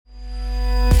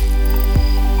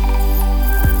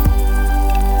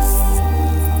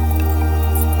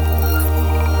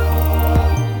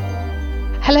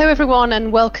everyone,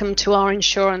 and welcome to our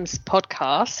insurance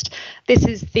podcast. This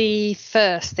is the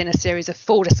first in a series of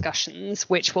 4 discussions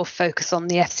which will focus on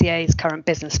the FCA's current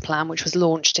business plan, which was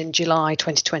launched in July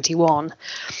 2021.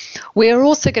 We are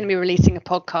also going to be releasing a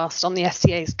podcast on the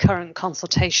FCA's current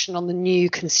consultation on the new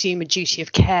Consumer Duty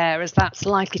of Care, as that's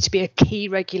likely to be a key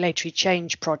regulatory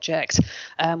change project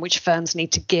which firms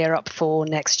need to gear up for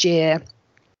next year.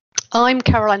 I'm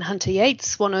Caroline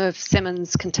Hunter-Yates, one of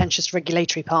Simmons' contentious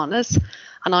regulatory partners,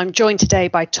 and I'm joined today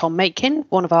by Tom Maitkin,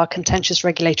 one of our contentious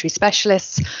regulatory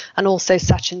specialists, and also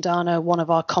Sachin Dana, one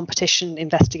of our competition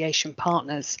investigation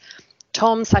partners.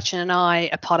 Tom, Sachin and I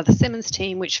are part of the Simmons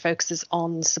team, which focuses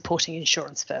on supporting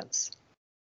insurance firms.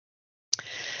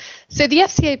 So the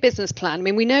FCA business plan,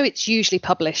 we know it's usually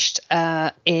published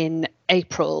in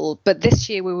April, but this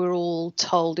year we were all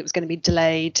told it was going to be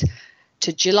delayed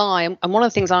to July. And one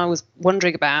of the things I was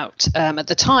wondering about at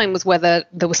the time was whether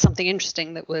there was something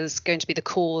interesting that was going to be the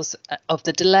cause of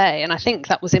the delay. And I think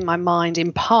that was in my mind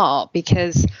in part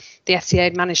because the FCA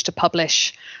had managed to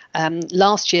publish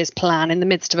last year's plan in the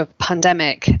midst of a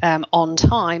pandemic on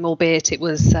time, albeit it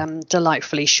was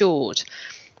delightfully short.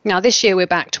 Now, this year we're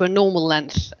back to a normal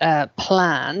length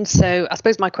plan. So I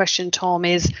suppose my question, Tom,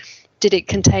 is did it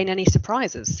contain any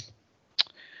surprises?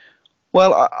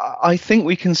 Well, I think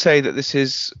we can say that this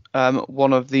is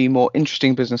one of the more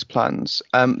interesting business plans.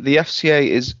 The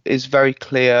FCA is very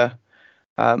clear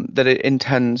that it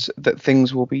intends that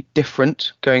things will be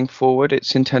different going forward.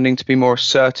 It's intending to be more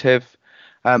assertive,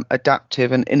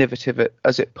 adaptive and innovative,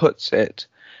 as it puts it.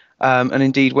 And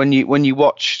indeed, when you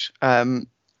watched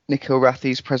Nikhil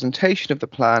Rathi's presentation of the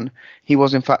plan, he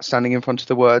was in fact standing in front of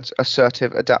the words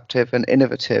assertive, adaptive and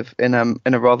innovative in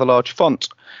a rather large font.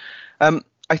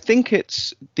 I think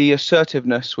it's the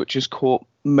assertiveness which has caught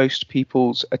most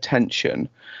people's attention.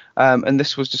 And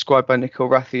this was described by Nikhil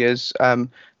Rathi as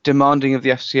demanding of the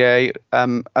FCA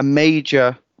a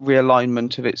major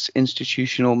realignment of its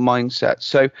institutional mindset.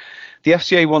 So the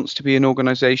FCA wants to be an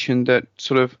organisation that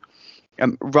sort of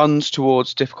runs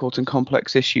towards difficult and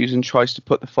complex issues and tries to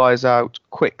put the fires out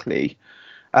quickly.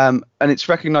 And it's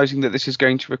recognising that this is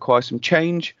going to require some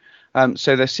change.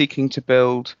 So they're seeking to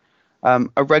build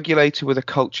a regulator with a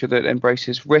culture that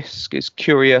embraces risk, is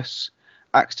curious,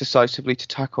 acts decisively to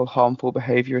tackle harmful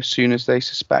behaviour as soon as they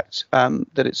suspect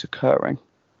that it's occurring.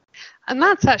 And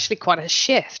that's actually quite a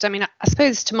shift. I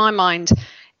suppose to my mind,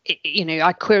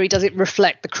 I query, does it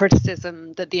reflect the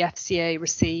criticism that the FCA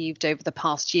received over the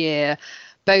past year,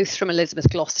 both from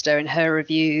Elizabeth Gloucester in her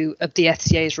review of the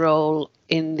FCA's role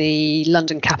in the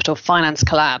London Capital Finance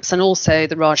collapse, and also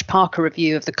the Raj Parker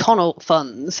review of the Connaught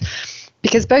funds?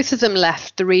 Because both of them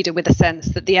left the reader with a sense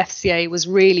that the FCA was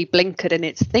really blinkered in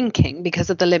its thinking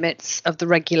because of the limits of the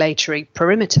regulatory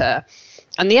perimeter.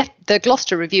 And the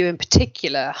Gloucester review in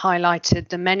particular highlighted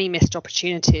the many missed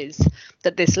opportunities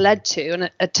that this led to.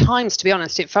 And at times, to be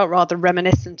honest, it felt rather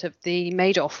reminiscent of the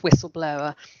Madoff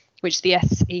whistleblower, which the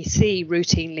SEC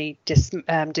routinely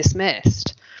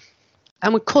dismissed.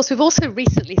 And of course, we've also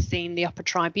recently seen the upper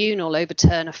tribunal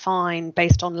overturn a fine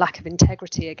based on lack of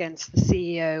integrity against the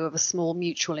CEO of a small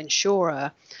mutual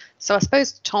insurer. So I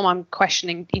suppose, Tom, I'm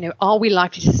questioning, are we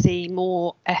likely to see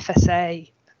more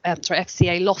FCA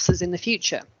losses in the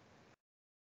future?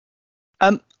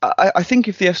 I think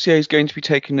if the FCA is going to be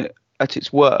taken at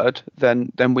its word,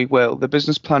 then we will. The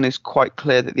business plan is quite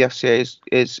clear that the FCA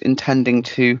is intending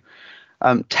to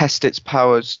test its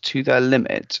powers to their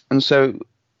limit. And so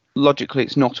logically,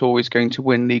 it's not always going to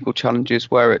win legal challenges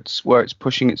where it's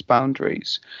pushing its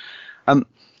boundaries.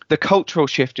 The cultural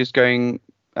shift is going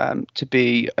to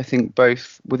be, I think,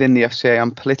 both within the FCA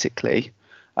and politically,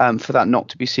 for that not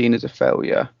to be seen as a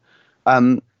failure.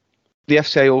 The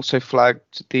FCA also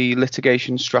flagged the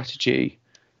litigation strategy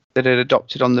that it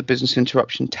adopted on the business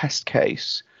interruption test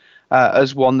case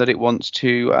as one that it wants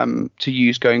to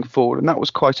use going forward, and that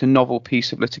was quite a novel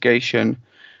piece of litigation.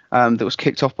 That was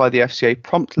kicked off by the FCA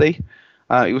promptly.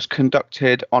 It was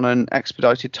conducted on an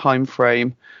expedited time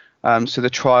frame. So the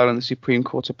trial and the Supreme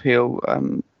Court appeal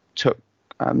took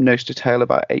nose to tail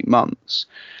about 8 months.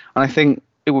 And I think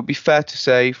it would be fair to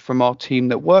say from our team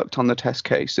that worked on the test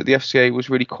case that the FCA was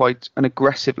really quite an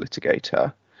aggressive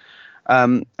litigator,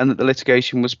 and that the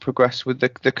litigation was progressed with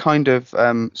the kind of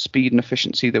speed and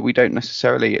efficiency that we don't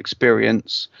necessarily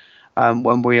experience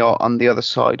when we are on the other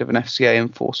side of an FCA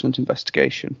enforcement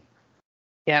investigation.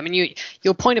 Yeah,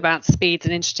 your point about speed is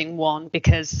an interesting one,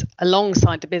 because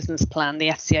alongside the business plan, the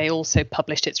FCA also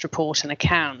published its report and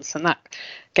accounts, and that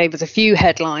gave us a few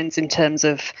headlines in terms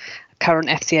of current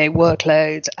FCA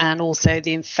workload and also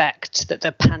the effect that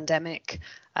the pandemic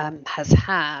has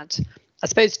had. I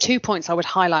suppose 2 points I would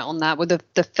highlight on that. Well,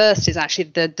 the first is actually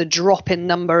the drop in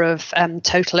number of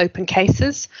total open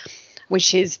cases,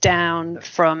 which is down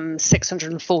from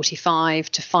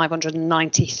 645 to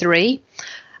 593.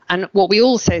 And what we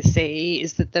also see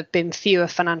is that there have been fewer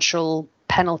financial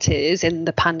penalties in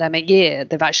the pandemic year.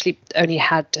 They've actually only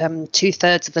had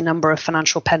 2/3 of the number of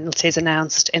financial penalties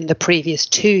announced in the previous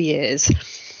 2 years.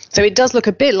 So it does look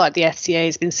a bit like the FCA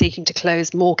has been seeking to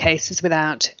close more cases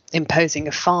without imposing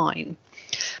a fine.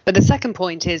 But the second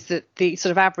point is that the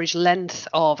sort of average length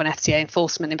of an FCA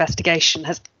enforcement investigation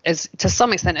has to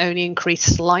some extent only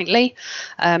increased slightly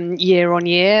year on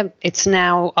year. It's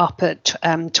now up at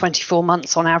 24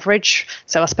 months on average.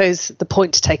 So I suppose the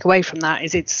point to take away from that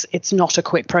is it's not a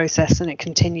quick process, and it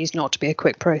continues not to be a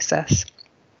quick process.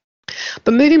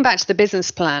 But moving back to the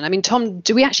business plan, I mean, Tom,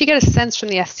 do we actually get a sense from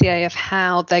the FCA of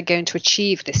how they're going to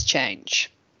achieve this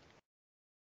change?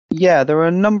 Yeah, there are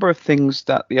a number of things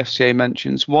that the FCA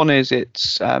mentions. One is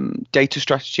its data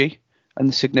strategy and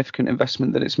the significant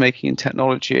investment that it's making in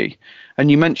technology. And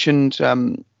you mentioned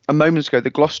a moment ago the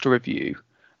Gloucester Review,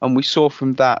 and we saw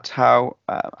from that how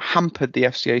hampered the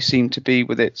FCA seemed to be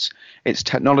with its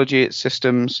technology, its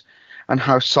systems, and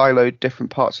how siloed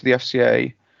different parts of the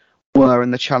FCA were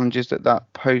and the challenges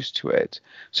that posed to it.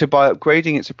 So by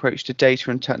upgrading its approach to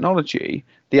data and technology,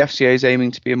 the FCA is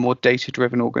aiming to be a more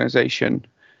data-driven organisation.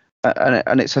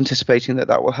 And it's anticipating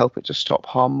that will help it to stop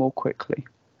harm more quickly.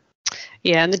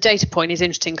 Yeah, and the data point is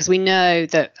interesting because we know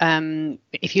that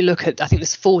if you look at, I think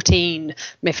there's 14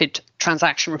 MiFID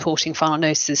transaction reporting final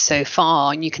notices so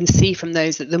far, and you can see from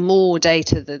those that the more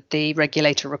data that the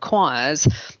regulator requires,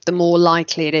 the more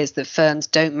likely it is that firms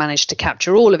don't manage to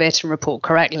capture all of it and report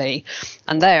correctly.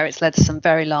 And there it's led to some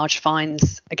very large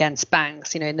fines against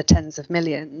banks, in the tens of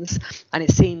millions. And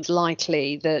it seems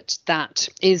likely that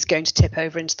is going to tip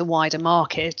over into the wider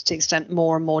market to the extent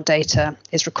more and more data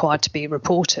is required to be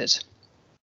reported.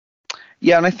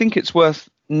 Yeah, and I think it's worth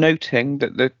noting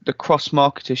that the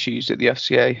cross-market issues that the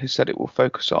FCA has said it will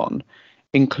focus on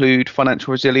include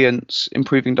financial resilience,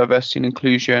 improving diversity and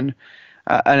inclusion,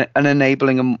 and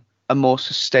enabling a more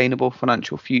sustainable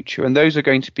financial future. And those are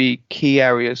going to be key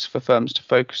areas for firms to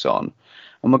focus on.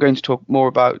 And we're going to talk more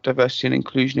about diversity and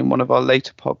inclusion in one of our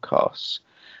later podcasts.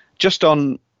 Just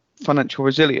on financial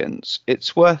resilience,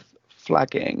 it's worth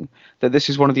flagging that this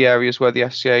is one of the areas where the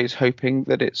FCA is hoping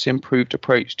that its improved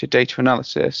approach to data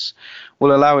analysis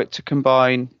will allow it to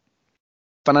combine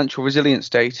financial resilience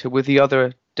data with the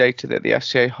other data that the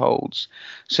FCA holds,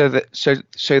 so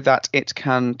that it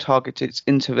can target its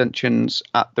interventions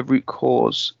at the root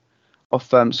cause of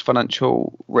firms'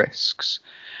 financial risks.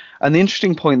 And the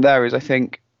interesting point there is, I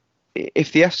think,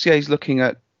 if the FCA is looking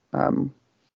at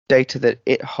data that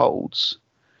it holds,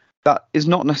 that is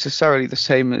not necessarily the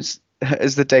same as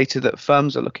the data that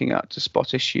firms are looking at to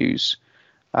spot issues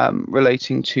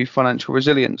relating to financial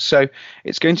resilience. So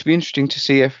it's going to be interesting to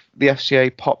see if the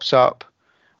FCA pops up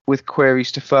with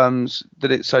queries to firms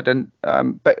that it's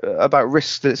about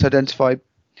risks that it's identified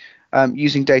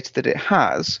using data that it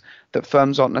has that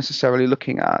firms aren't necessarily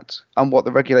looking at, and what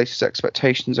the regulator's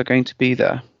expectations are going to be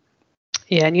there.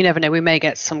 Yeah, and you never know, we may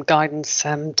get some guidance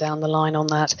down the line on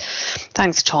that.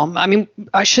 Thanks, Tom. I mean,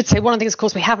 I should say one of the things, of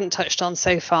course, we haven't touched on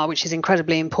so far, which is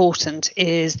incredibly important,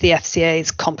 is the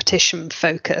FCA's competition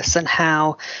focus and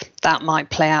how that might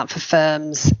play out for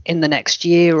firms in the next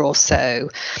year or so.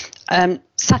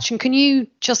 Sachin, can you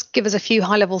just give us a few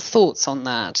high-level thoughts on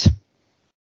that?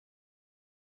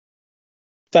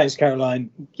 Thanks, Caroline.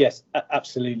 Yes,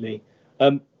 absolutely.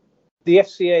 The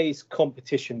FCA's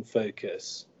competition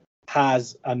focus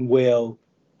has and will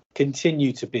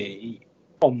continue to be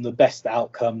on the best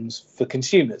outcomes for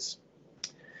consumers.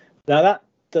 Now, that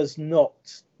does not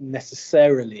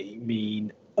necessarily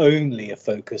mean only a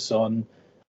focus on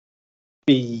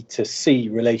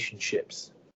B2C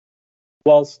relationships.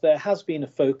 Whilst there has been a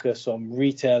focus on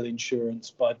retail insurance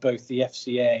by both the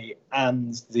FCA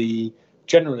and the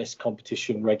generalist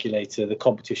competition regulator, the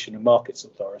Competition and Markets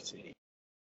Authority,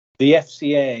 the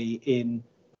FCA in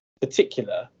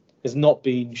particular has not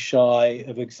been shy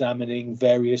of examining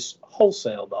various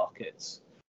wholesale markets,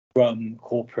 from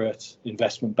corporate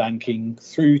investment banking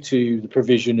through to the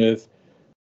provision of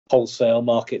wholesale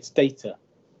markets data.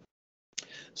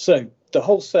 So the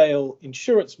wholesale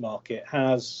insurance market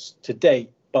has to date,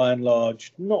 by and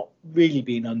large, not really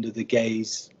been under the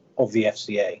gaze of the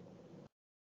FCA.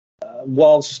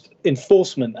 Whilst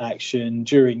enforcement action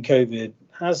during COVID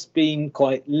has been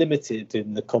quite limited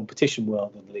in the competition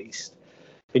world, at least,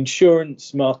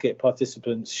 insurance market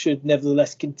participants should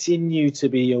nevertheless continue to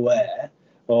be aware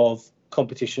of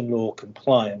competition law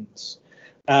compliance,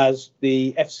 as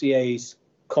the FCA's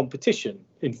competition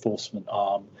enforcement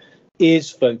arm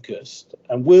is focused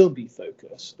and will be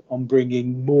focused on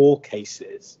bringing more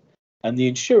cases. And the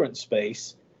insurance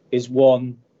space is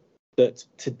one that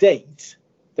to date,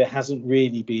 there hasn't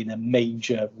really been a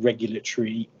major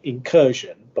regulatory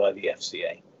incursion by the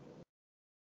FCA.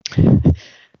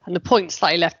 And the point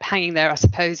slightly left hanging there, I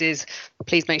suppose, is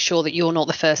please make sure that you're not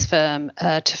the first firm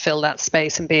to fill that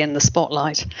space and be in the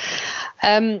spotlight.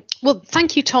 Well,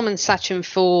 thank you, Tom and Sachin,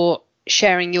 for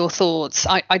sharing your thoughts.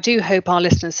 I do hope our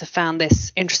listeners have found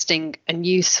this interesting and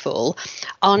useful.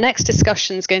 Our next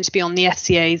discussion is going to be on the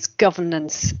FCA's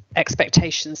governance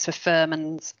expectations for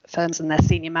firms and their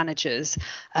senior managers.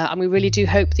 And we really do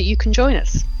hope that you can join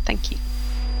us. Thank you.